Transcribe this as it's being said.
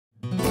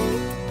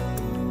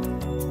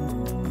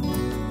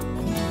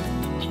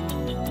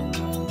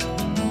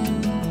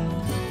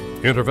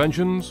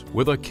Interventions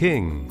with a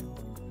King.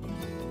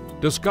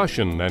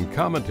 Discussion and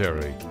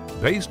commentary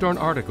based on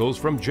articles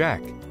from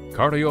JACC,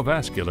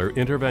 Cardiovascular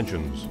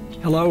Interventions.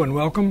 Hello and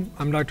welcome.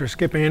 I'm Dr.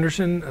 Skip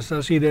Anderson,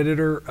 Associate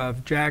Editor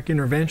of JACC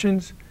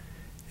Interventions,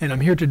 and I'm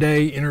here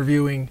today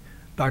interviewing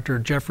Dr.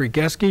 Jeffrey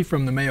Geske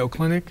from the Mayo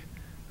Clinic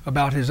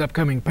about his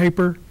upcoming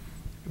paper,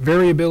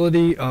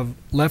 Variability of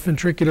Left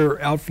Ventricular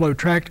Outflow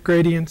Tract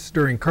Gradients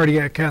During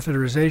Cardiac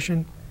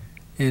Catheterization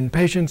in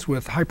Patients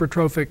with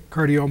Hypertrophic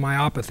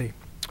Cardiomyopathy.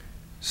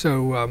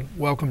 So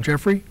welcome,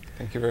 Jeffrey.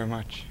 Thank you very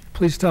much.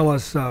 Please tell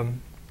us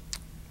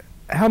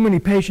how many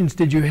patients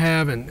did you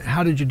have and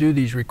how did you do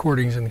these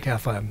recordings in the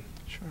cath lab?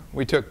 Sure.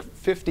 We took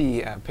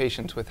 50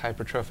 patients with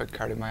hypertrophic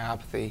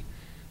cardiomyopathy,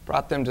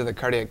 brought them to the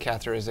cardiac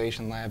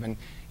catheterization lab, and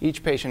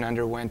each patient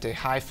underwent a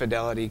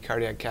high-fidelity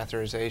cardiac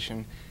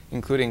catheterization,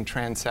 including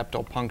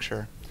transeptal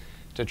puncture,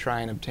 to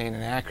try and obtain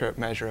an accurate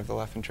measure of the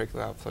left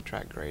ventricular outflow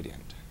tract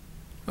gradient.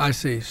 I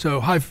see. So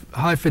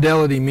high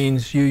fidelity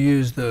means you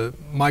use the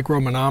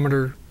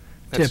micromanometer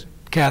tip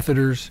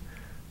catheters,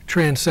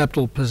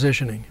 transeptal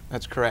positioning.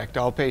 That's correct.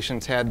 All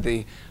patients had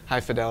the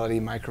high-fidelity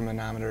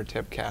micromanometer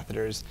tip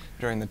catheters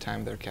during the time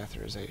of their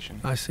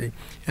catheterization. I see.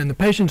 And the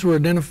patients were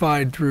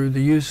identified through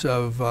the use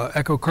of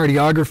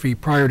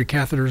echocardiography prior to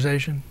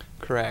catheterization?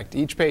 Correct.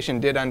 Each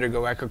patient did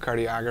undergo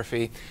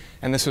echocardiography,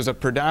 and this was a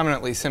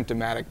predominantly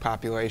symptomatic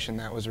population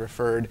that was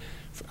referred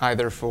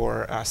either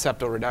for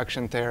septal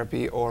reduction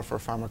therapy or for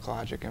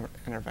pharmacologic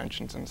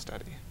interventions in the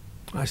study.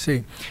 I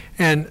see.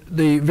 And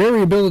the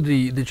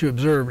variability that you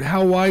observed,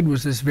 how wide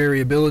was this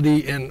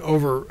variability and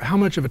over how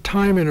much of a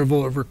time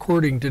interval of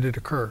recording did it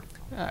occur?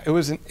 It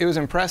was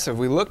impressive.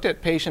 We looked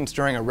at patients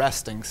during a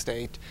resting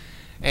state,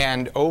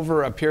 and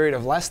over a period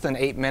of less than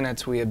 8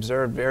 minutes we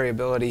observed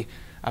variability,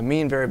 a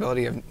mean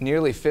variability of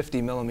nearly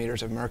 50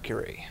 millimeters of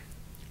mercury.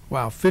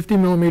 Wow, 50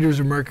 millimeters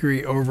of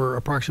mercury over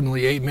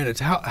approximately 8 minutes.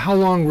 How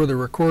long were the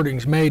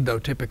recordings made, though,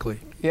 typically?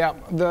 Yeah,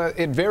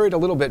 it varied a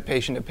little bit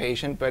patient to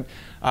patient, but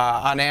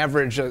on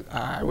average,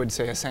 I would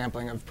say a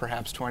sampling of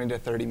perhaps 20 to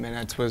 30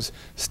 minutes was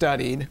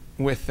studied,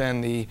 with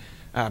then the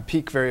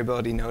peak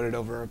variability noted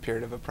over a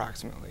period of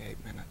approximately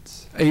 8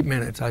 minutes. 8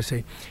 minutes, I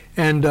see.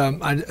 And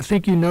I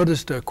think you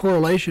noticed a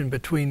correlation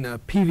between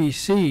the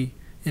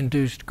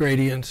PVC-induced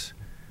gradients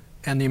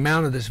and the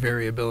amount of this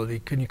variability.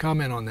 Can you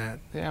comment on that?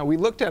 Yeah, we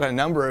looked at a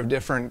number of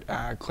different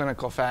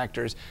clinical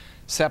factors.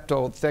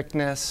 Septal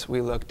thickness,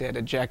 we looked at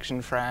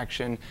ejection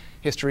fraction,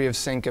 history of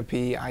syncope,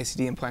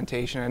 ICD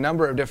implantation, a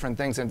number of different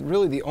things. And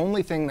really the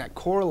only thing that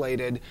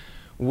correlated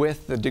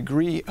with the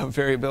degree of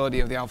variability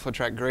of the outflow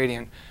tract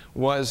gradient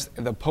was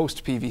the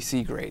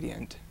post-PVC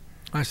gradient.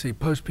 I see,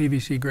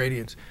 post-PVC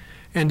gradients.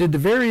 And did the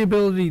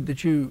variability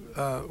that you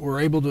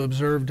were able to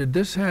observe, did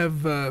this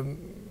have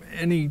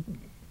any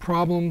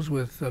problems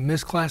with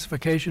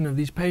misclassification of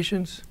these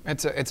patients?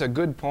 It's a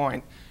good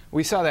point.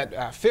 We saw that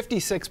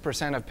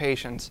 56% of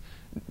patients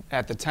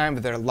at the time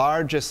of their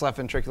largest left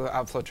ventricular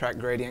outflow tract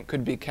gradient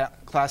could be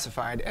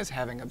classified as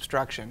having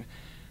obstruction.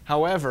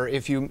 However,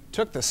 if you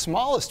took the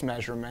smallest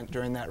measurement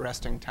during that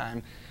resting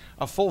time,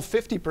 a full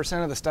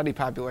 50% of the study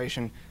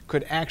population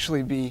could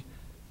actually be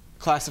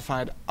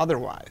classified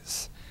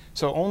otherwise.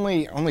 So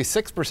only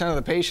 6% of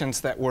the patients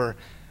that were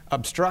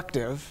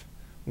obstructive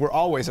were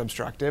always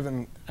obstructive,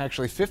 and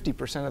actually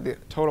 50% of the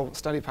total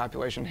study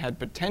population had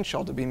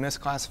potential to be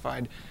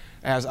misclassified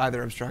as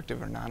either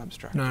obstructive or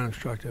non-obstructive.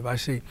 Non-obstructive, I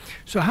see.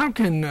 So how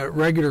can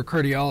regular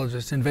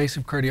cardiologists,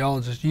 invasive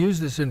cardiologists, use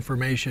this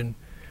information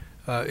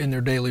in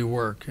their daily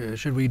work?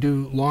 Should we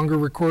do longer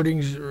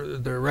recordings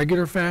the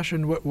regular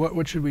fashion?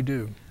 What should we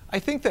do? I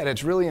think that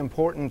it's really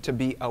important to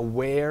be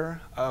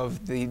aware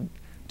of the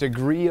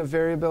degree of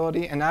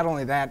variability, and not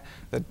only that,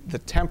 the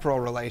temporal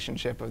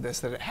relationship of this,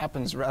 that it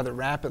happens rather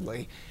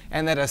rapidly,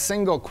 and that a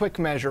single quick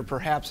measure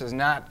perhaps is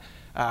not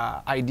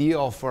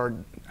ideal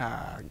for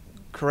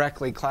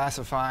correctly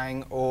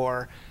classifying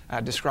or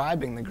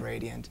describing the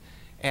gradient,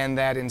 and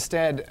that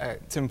instead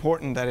it's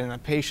important that in a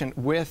patient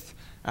with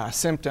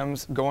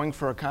symptoms going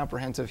for a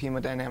comprehensive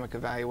hemodynamic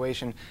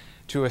evaluation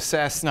to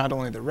assess not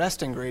only the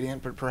resting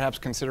gradient, but perhaps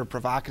consider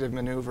provocative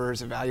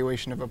maneuvers,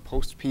 evaluation of a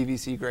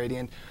post-PVC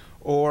gradient,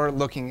 or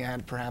looking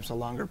at perhaps a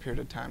longer period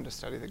of time to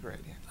study the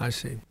gradient. I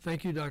see.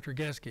 Thank you, Dr.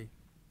 Geske.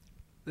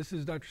 This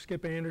is Dr.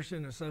 Skip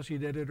Anderson,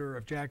 Associate Editor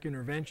of JACC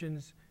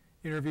Interventions,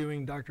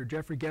 interviewing Dr.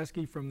 Jeffrey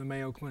Geske from the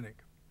Mayo Clinic.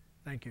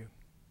 Thank you.